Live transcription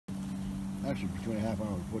Actually, between a half hour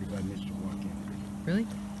and 45 minutes to walk in. Really?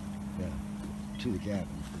 Yeah, to the cabin.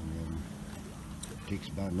 And then it takes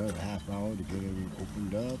about another half hour to get everything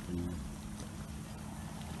opened up and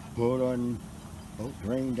boat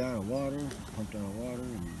drained out of water, pumped out of water,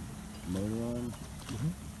 and motor on.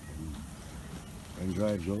 And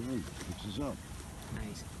drives over and fixes up.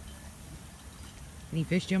 Nice. Any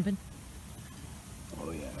fish jumping?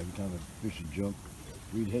 Oh yeah, every time a fish would jump,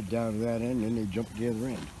 we'd head down to that end, and then they'd jump to the other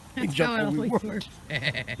end. That's how it always works.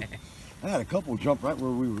 I had a couple jump right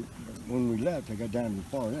where we were when we left. I got down to the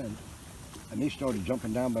far end, and they started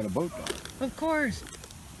jumping down by the boat dock. Of course.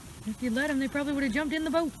 If you'd let them, they probably would have jumped in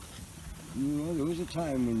the boat. You know, there was a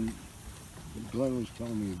time when Glenn was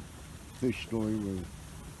telling me a fish story where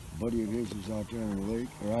a buddy of his was out there in the lake,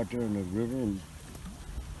 or out there in the river, and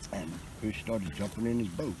fish started jumping in his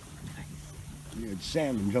boat. He had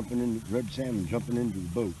salmon jumping in, red salmon jumping into the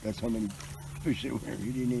boat. That's how many fish there were.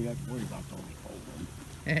 He didn't even have to worry about those whole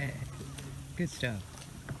ones. Good stuff.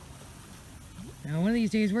 Now, one of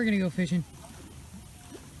these days, we're going to go fishing.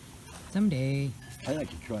 Someday. I'd like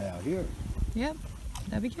to try out here. Yep,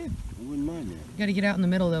 that'd be good. I wouldn't mind that. Got to get out in the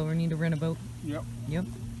middle, though. We need to rent a boat. Yep. Yep.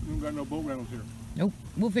 We don't got no boat rentals here. Nope.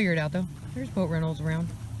 We'll figure it out, though. There's boat rentals around.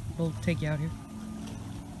 We'll take you out here.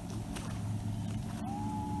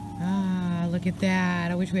 Ah, look at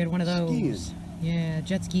that. I wish we had one of those. Skiing. Yeah,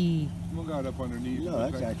 jet ski. We got it up underneath. No,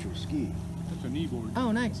 that's actual ski. That's a knee board.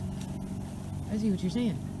 Oh, nice. I see what you're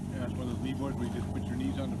saying. Yeah, that's one of those knee boards where you just put your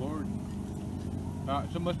knees on the board.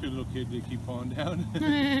 So must be a little kid they keep falling down.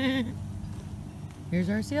 Here's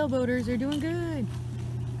our sailboaters. They're doing good.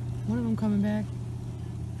 One of them coming back.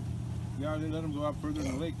 Yeah, they let them go out further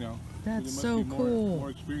in the lake now. That's They must so be cool. More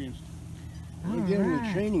experienced. They get them the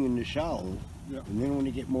Alright. training in the shallow, Yep. and then when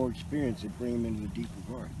they get more experience, they bring them into the deeper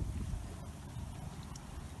part.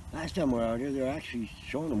 Last time we were out here, they're actually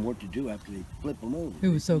showing them what to do after they flip them over. It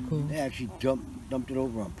was so cool. They actually dumped it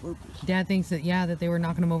over on purpose. Dad thinks that, yeah, that they were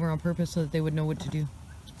knocking them over on purpose so that they would know what to do.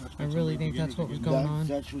 I really think that's what was going on.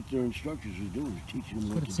 That's what their instructors were doing, was teaching them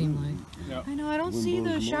What what it to seemed do. like. Yeah. I know, I don't Wouldn't see blow the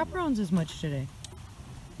them over. chaperones as much today.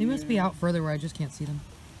 They must be out further where I just can't see them.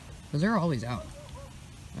 Because they're always out.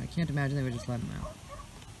 I can't imagine they would just let them out.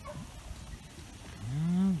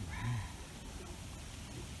 Alright.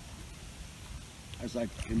 That's like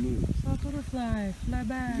a canoe. Soft little fly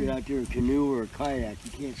by. You get out there in a canoe or a kayak,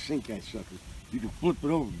 you can't sink that sucker. You can flip it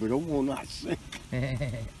over, but it will not sink.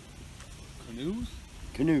 Canoes?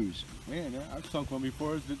 Canoes. Man, I've sunk one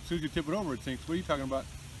before. As soon as you tip it over, it sinks. What are you talking about?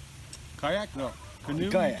 Kayak? No. Canoe?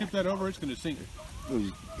 Kayak. You tip that over, it's going to sink.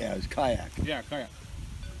 It was kayak. Yeah, kayak.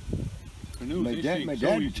 Canoes, My they dad sink would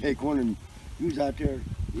so easy. take one, and he was out there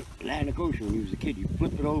in Atlantic Ocean when he was a kid. He'd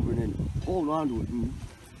flip it over and then hold on to it. And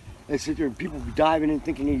they sit there and people be diving in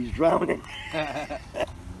thinking he's drowning.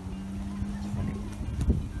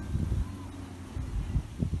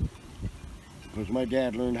 Because my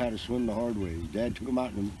dad learned how to swim the hard way. His dad took him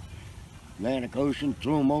out in the Atlantic Ocean,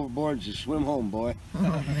 threw him overboard, and said, swim home, boy. Oh,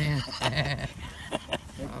 man. Heck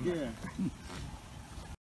yeah.